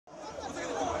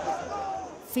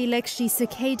Felix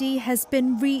Tshisekedi has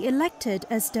been re-elected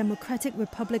as Democratic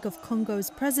Republic of Congo's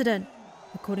president,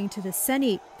 according to the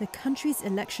CENI, the country's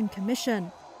election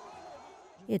commission.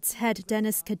 Its head,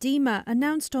 Denis Kadima,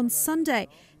 announced on Sunday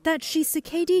that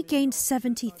Tshisekedi gained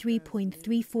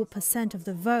 73.34% of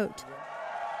the vote.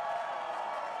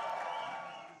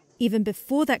 Even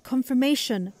before that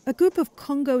confirmation, a group of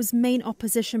Congo's main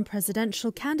opposition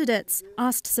presidential candidates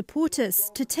asked supporters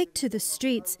to take to the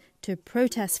streets to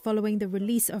protest following the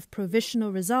release of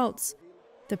provisional results.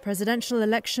 The presidential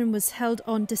election was held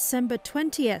on December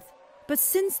 20th, but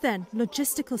since then,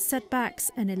 logistical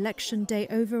setbacks, an election day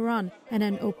overrun, and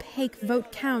an opaque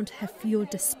vote count have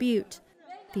fueled dispute.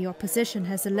 The opposition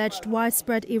has alleged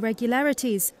widespread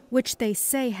irregularities, which they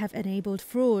say have enabled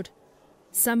fraud.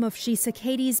 Some of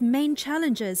Tshisekedi's main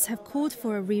challengers have called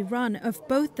for a rerun of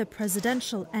both the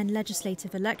presidential and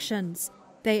legislative elections.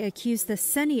 They accuse the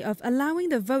CENI of allowing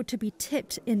the vote to be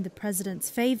tipped in the president's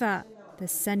favor. The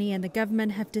CENI and the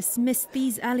government have dismissed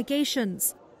these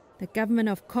allegations. The government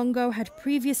of Congo had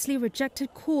previously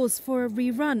rejected calls for a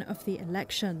rerun of the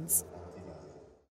elections.